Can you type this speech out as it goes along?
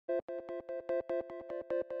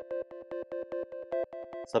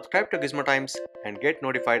Subscribe to Gizmo Times and get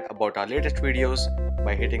notified about our latest videos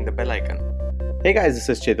by hitting the bell icon. Hey guys, this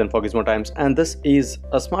is Chetan for Gizmo Times, and this is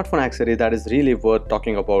a smartphone accessory that is really worth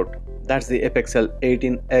talking about. That's the Epixel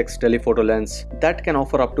 18x telephoto lens that can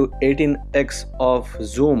offer up to 18x of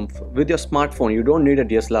zoom with your smartphone. You don't need a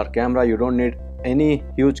DSLR camera, you don't need any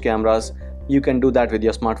huge cameras. You can do that with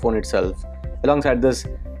your smartphone itself. Alongside this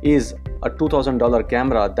is a $2000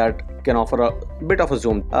 camera that can offer a bit of a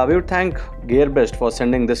zoom. We would thank Gearbest for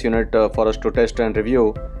sending this unit for us to test and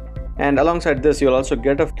review. And alongside this, you'll also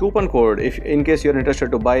get a coupon code if in case you're interested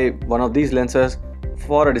to buy one of these lenses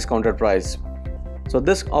for a discounted price. So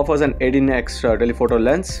this offers an 18x telephoto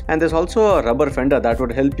lens, and there's also a rubber fender that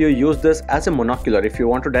would help you use this as a monocular if you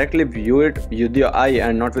want to directly view it with your eye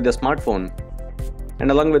and not with your smartphone. And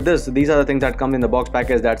along with this, these are the things that come in the box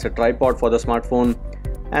package. That's a tripod for the smartphone,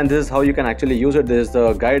 and this is how you can actually use it. This is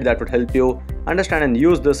the guide that would help you understand and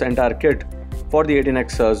use this entire kit for the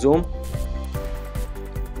 18x zoom.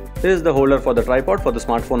 This is the holder for the tripod for the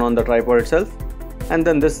smartphone on the tripod itself, and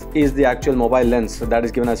then this is the actual mobile lens that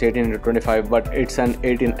is given as 18x25, but it's an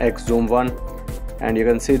 18x zoom one. And you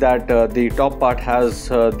can see that the top part has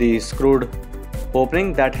the screwed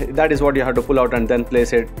opening. That is what you have to pull out and then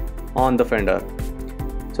place it on the fender.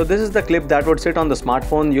 So this is the clip that would sit on the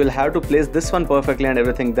smartphone. You'll have to place this one perfectly and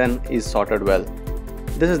everything then is sorted well.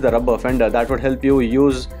 This is the rubber fender that would help you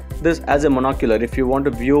use this as a monocular if you want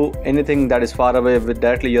to view anything that is far away with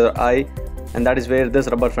directly your eye, and that is where this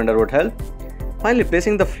rubber fender would help. Finally,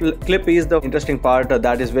 placing the clip is the interesting part.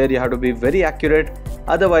 That is where you have to be very accurate,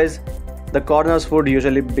 otherwise the corners would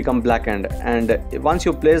usually become blackened. And once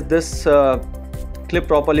you place this clip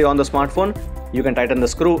properly on the smartphone, you can tighten the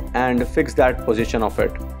screw and fix that position of it.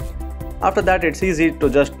 After that, it's easy to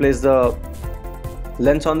just place the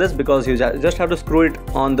lens on this, because you just have to screw it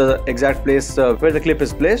on the exact place where the clip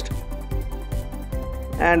is placed.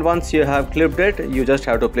 And once you have clipped it, you just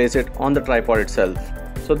have to place it on the tripod itself.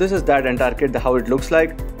 So this is that entire kit, how it looks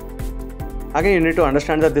like. Again, you need to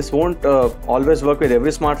understand that this won't always work with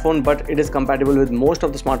every smartphone, but it is compatible with most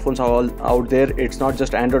of the smartphones out there. It's not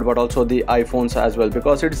just Android but also the iPhones as well,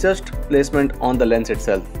 because it's just placement on the lens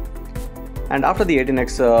itself. And after the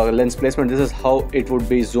 18x lens placement, this is how it would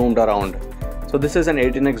be zoomed around. So this is an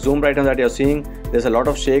 18x zoom right now that you're seeing. There's a lot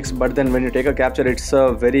of shakes, but then when you take a capture, it's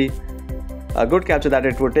a very good capture that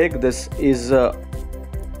it would take. This is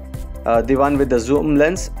the one with the zoom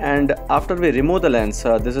lens, and after we remove the lens,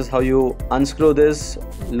 this is how you unscrew this,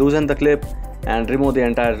 loosen the clip and remove the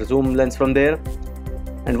entire zoom lens from there.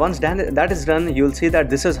 And once that is done, you'll see that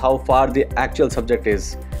this is how far the actual subject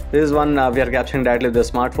is. This is one we are capturing directly with the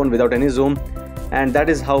smartphone without any zoom, and that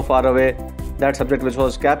is how far away that subject which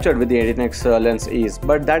was captured with the 18x lens is.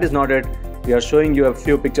 But that is not it. We are showing you a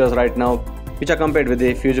few pictures right now which are compared with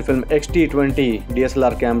the Fujifilm X-T20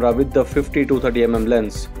 DSLR camera with the 50-230mm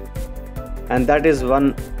lens. And that is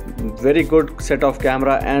one very good set of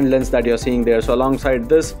camera and lens that you're seeing there. So alongside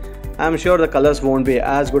this, I'm sure the colors won't be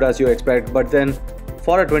as good as you expect, but then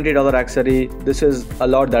for a $20 accessory, this is a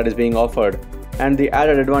lot that is being offered. And the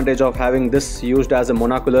added advantage of having this used as a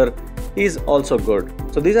monocular is also good.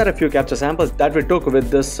 So these are a few capture samples that we took with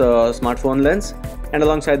this smartphone lens, and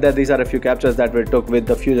alongside that, these are a few captures that we took with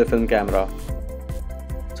the Fujifilm camera.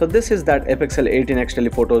 So this is that Epixel 18x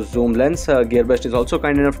telephoto zoom lens. Gearbest is also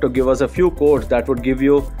kind enough to give us a few codes that would give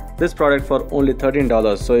you this product for only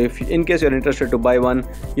 $13. So if in case you're interested to buy one,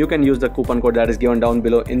 you can use the coupon code that is given down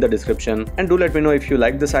below in the description. And do let me know if you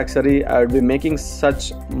like this accessory. I will be making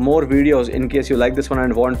such more videos in case you like this one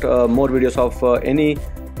and want more videos of any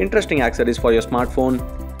interesting accessories for your smartphone.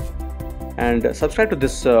 And subscribe to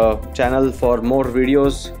this channel for more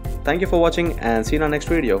videos. Thank you for watching and see you in our next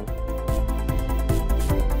video.